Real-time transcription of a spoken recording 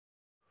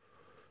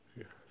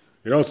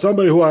You know,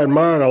 somebody who I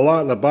admired a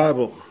lot in the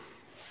Bible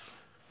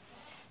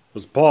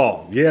was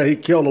Paul. Yeah, he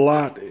killed a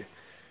lot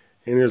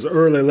in his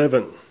early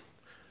living,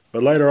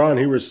 but later on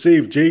he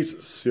received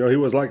Jesus. You know, he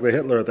was like the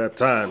Hitler at that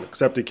time,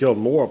 except he killed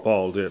more,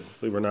 Paul did,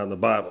 believe it or not, in the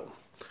Bible.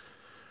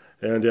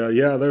 And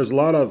yeah, there's a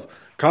lot of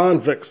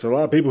convicts, a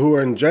lot of people who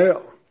are in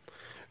jail,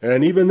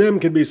 and even them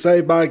can be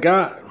saved by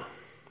God.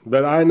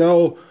 But I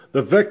know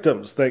the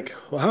victims think,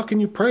 well, how can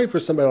you pray for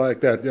somebody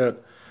like that? Yet,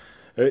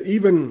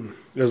 even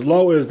as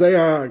low as they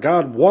are,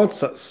 God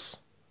wants us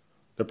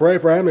to pray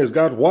for enemies.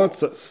 God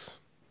wants us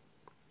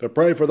to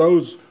pray for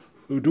those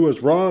who do us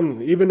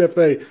wrong. Even if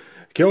they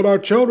killed our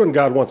children,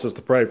 God wants us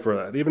to pray for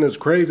that. Even as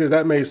crazy as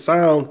that may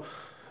sound,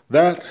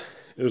 that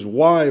is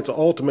why it's an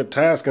ultimate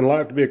task in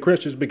life to be a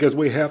Christian, is because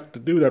we have to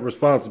do that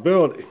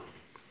responsibility.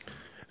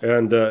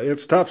 And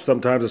it's tough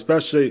sometimes,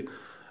 especially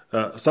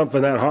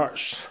something that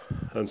harsh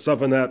and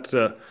something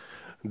that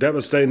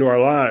devastating to our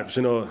lives,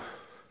 you know,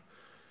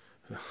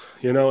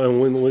 and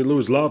when we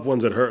lose loved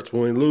ones, it hurts.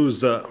 When we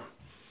lose a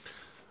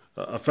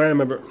family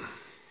member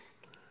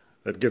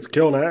that gets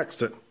killed in an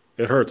accident,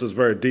 it hurts us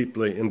very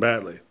deeply and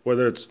badly.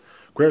 Whether it's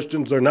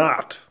Christians or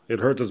not, it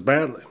hurts us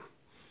badly.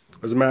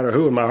 Doesn't matter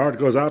who, and my heart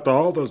goes out to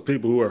all those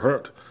people who are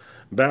hurt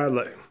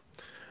badly.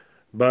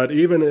 But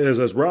even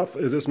as rough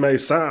as this may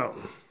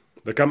sound,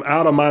 to come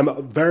out of my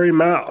very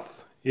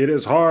mouth, it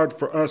is hard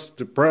for us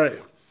to pray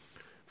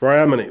for our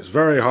enemies.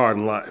 Very hard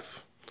in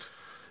life.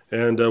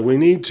 And we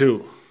need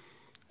to.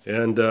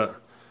 And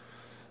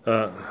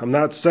I'm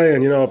not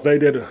saying, you know, if they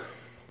did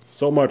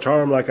so much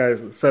harm, like I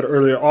said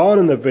earlier on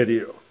in the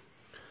video,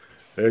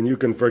 and you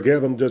can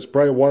forgive them, just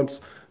pray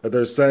once that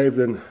they're saved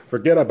and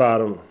forget about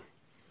them.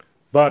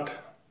 But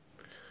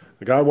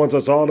God wants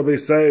us all to be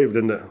saved.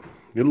 And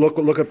you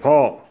look at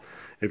Paul.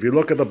 If you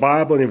look at the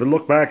Bible and if you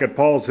look back at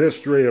Paul's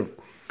history of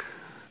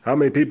how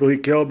many people he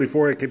killed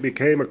before he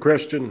became a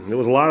Christian, it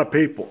was a lot of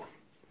people.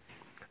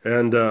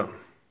 And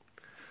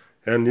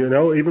you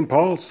know, even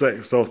Paul's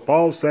saved. So if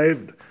Paul's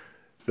saved,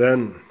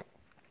 then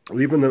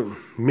even the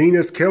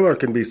meanest killer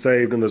can be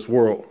saved in this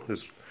world.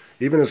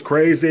 Even as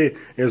crazy,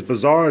 as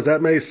bizarre as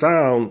that may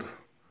sound,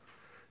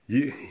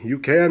 you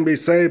can be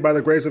saved by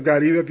the grace of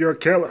God, even if you're a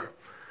killer,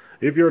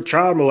 if you're a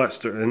child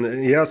molester.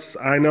 And yes,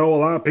 I know a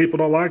lot of people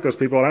don't like those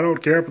people, and I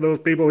don't care for those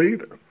people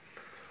either.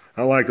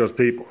 I don't like those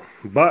people.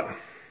 But,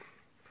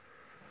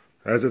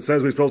 as it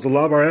says, we're supposed to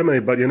love our enemy.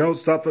 But you know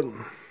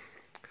something?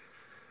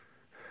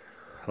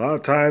 A lot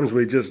of times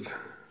we just,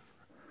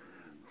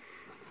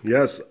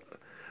 yes,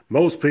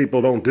 most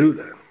people don't do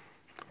that.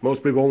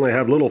 Most people only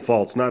have little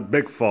faults, not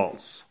big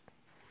faults.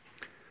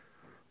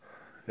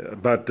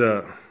 But,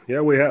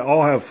 yeah, we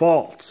all have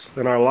faults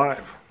in our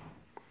life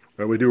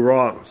that we do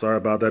wrong. Sorry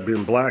about that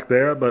being black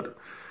there, but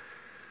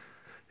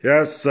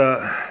yes,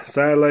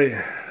 sadly,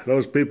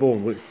 those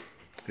people,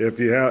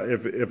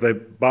 if they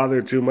bother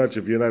you too much,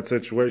 if you're in that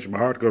situation, my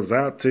heart goes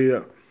out to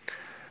you,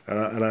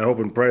 and I hope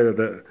and pray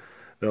that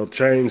they'll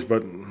change.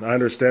 But I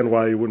understand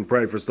why you wouldn't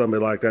pray for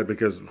somebody like that,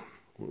 because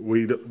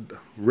we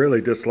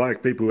really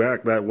dislike people who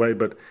act that way.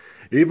 But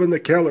even the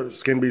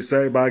killers can be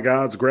saved by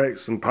God's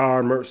grace and power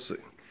and mercy.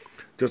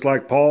 Just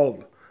like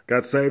Paul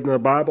got saved in the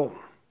Bible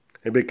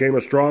and became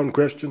a strong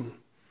Christian,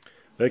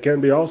 they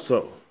can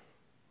also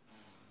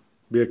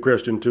be a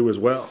Christian too as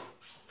well.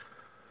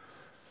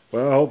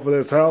 Well, hopefully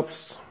this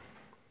helps.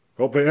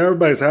 Hopefully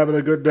everybody's having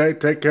a good day.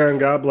 Take care and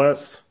God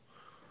bless.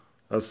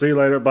 I'll see you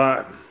later.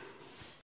 Bye.